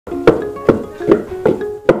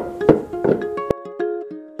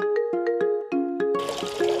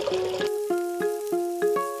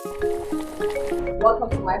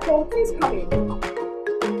welcome to my home. Please come in.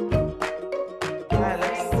 That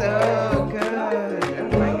looks so good. Oh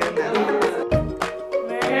my goodness.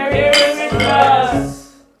 Merry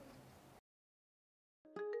Christmas!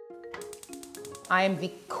 I am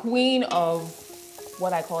the queen of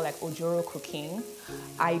what I call like ojoro cooking.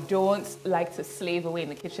 I don't like to slave away in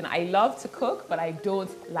the kitchen. I love to cook, but I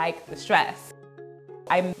don't like the stress.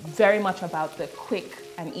 I'm very much about the quick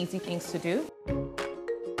and easy things to do.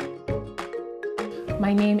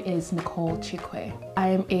 My name is Nicole Chikwe.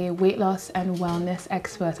 I'm a weight loss and wellness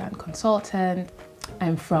expert and consultant.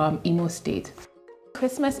 I'm from Imo State.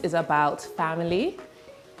 Christmas is about family.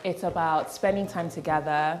 It's about spending time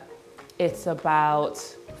together. It's about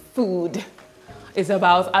food. It's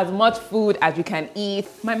about as much food as you can eat.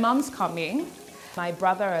 My mom's coming, my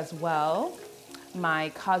brother as well, my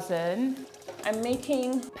cousin. I'm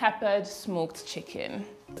making peppered smoked chicken.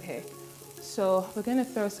 Okay, so we're gonna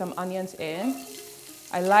throw some onions in.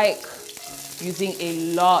 I like using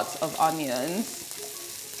a lot of onions,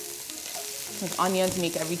 because onions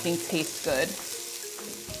make everything taste good.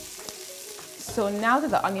 So now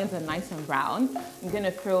that the onions are nice and brown, I'm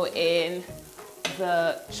gonna throw in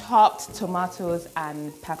the chopped tomatoes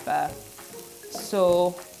and pepper.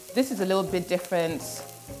 So this is a little bit different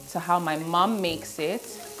to how my mom makes it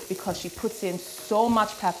because she puts in so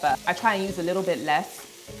much pepper. I try and use a little bit less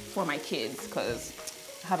for my kids because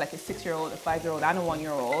I have like a 6-year-old, a 5-year-old, and a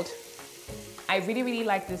 1-year-old. I really, really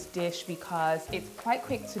like this dish because it's quite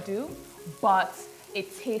quick to do, but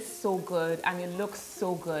it tastes so good and it looks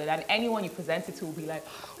so good. And anyone you present it to will be like,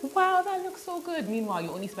 wow, that looks so good. Meanwhile,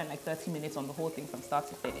 you only spend like 30 minutes on the whole thing from start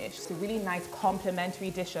to finish. It's a really nice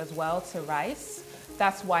complementary dish as well to rice.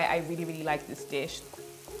 That's why I really, really like this dish.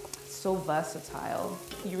 It's so versatile.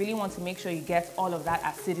 You really want to make sure you get all of that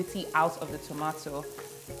acidity out of the tomato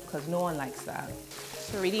because no one likes that.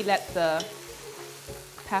 So really let the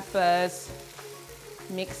peppers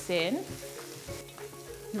mix in.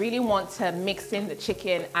 You really want to mix in the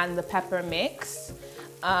chicken and the pepper mix.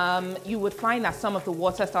 You would find that some of the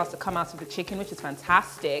water starts to come out of the chicken, which is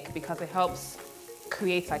fantastic because it helps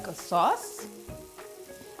create like a sauce.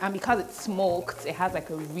 And because it's smoked, it has like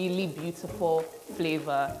a really beautiful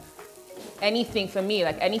flavor. Anything for me,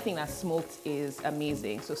 like anything that's smoked is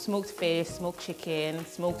amazing. So smoked fish, smoked chicken,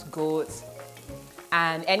 smoked goat,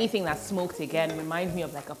 and anything that's smoked again reminds me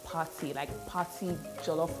of like a party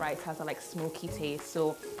jollof rice has a like smoky taste.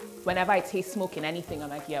 So whenever I taste smoke in anything, I'm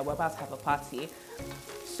like, yeah, we're about to have a party.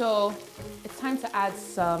 So it's time to add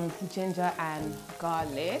some ginger and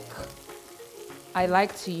garlic. I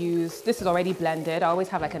like to use, this is already blended. I always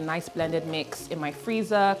have like a nice blended mix in my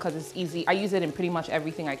freezer because it's easy. I use it in pretty much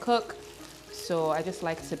everything I cook. So I just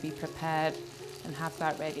like to be prepared and have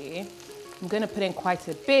that ready. I'm gonna put in quite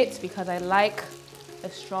a bit because I like a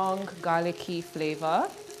strong garlicky flavor.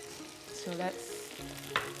 So let's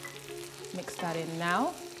mix that in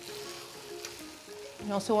now.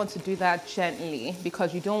 You also want to do that gently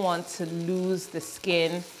because you don't want to lose the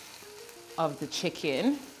skin of the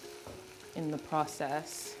chicken in the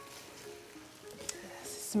process. It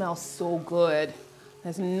smells so good.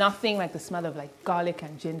 There's nothing like the smell of like garlic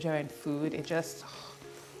and ginger and food. It just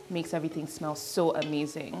makes everything smell so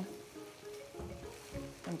amazing.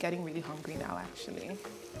 I'm getting really hungry now, actually.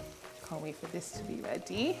 Can't wait for this to be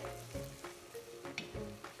ready.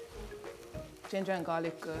 Ginger and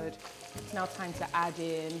garlic, good. It's now time to add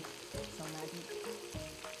in some Maggi.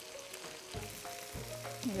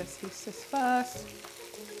 Let's taste this first.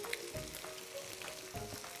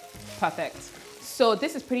 Perfect. So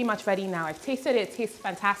this is pretty much ready now. I've tasted it, it tastes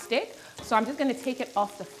fantastic. So I'm just gonna take it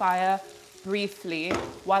off the fire briefly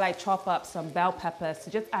while I chop up some bell peppers to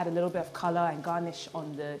just add a little bit of color and garnish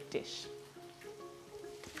on the dish.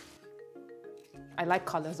 I like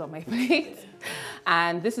colors on my plate.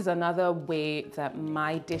 And this is another way that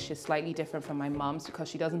my dish is slightly different from my mom's because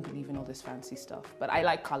she doesn't believe in all this fancy stuff. But I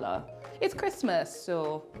like color. It's Christmas,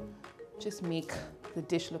 so just make the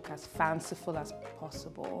dish look as fanciful as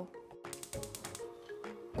possible.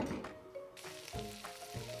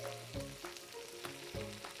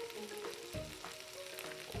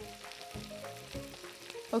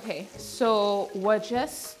 Okay, so we're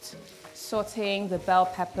just sauteing the bell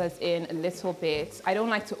peppers in a little bit. I don't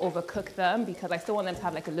like to overcook them because I still want them to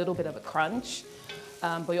have like a little bit of a crunch,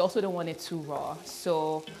 but you also don't want it too raw.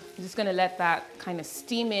 So I'm just gonna let that kind of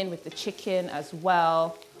steam in with the chicken as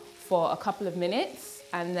well for a couple of minutes,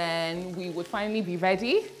 and then we would finally be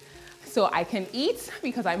ready so I can eat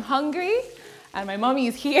because I'm hungry and my mommy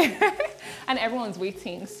is here and everyone's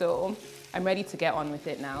waiting, so I'm ready to get on with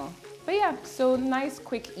it now. But yeah, so nice,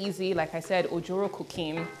 quick, easy, like I said, ojoro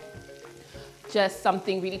cooking. just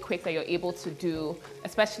something really quick that you're able to do,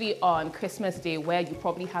 especially on Christmas Day where you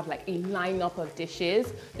probably have like a lineup of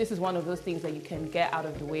dishes. This is one of those things that you can get out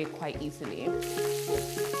of the way quite easily.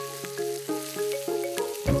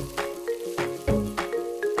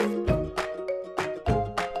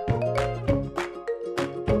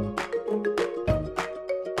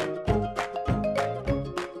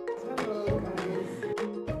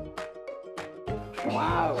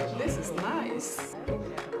 Wow, this is nice.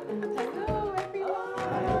 Hello, everyone.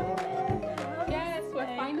 Yes, we're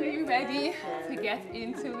finally ready to get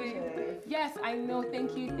into it. Yes, I know.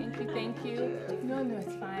 Thank you, thank you, thank you. No,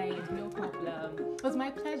 it's fine. No problem. It was my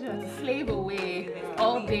pleasure to slave away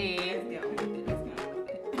all day.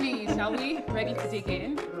 Please, shall we? Ready to dig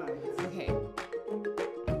in? Okay.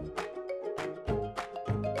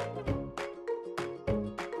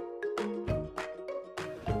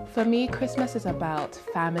 For me, Christmas is about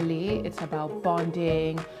family, it's about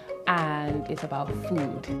bonding, and it's about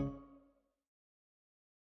food.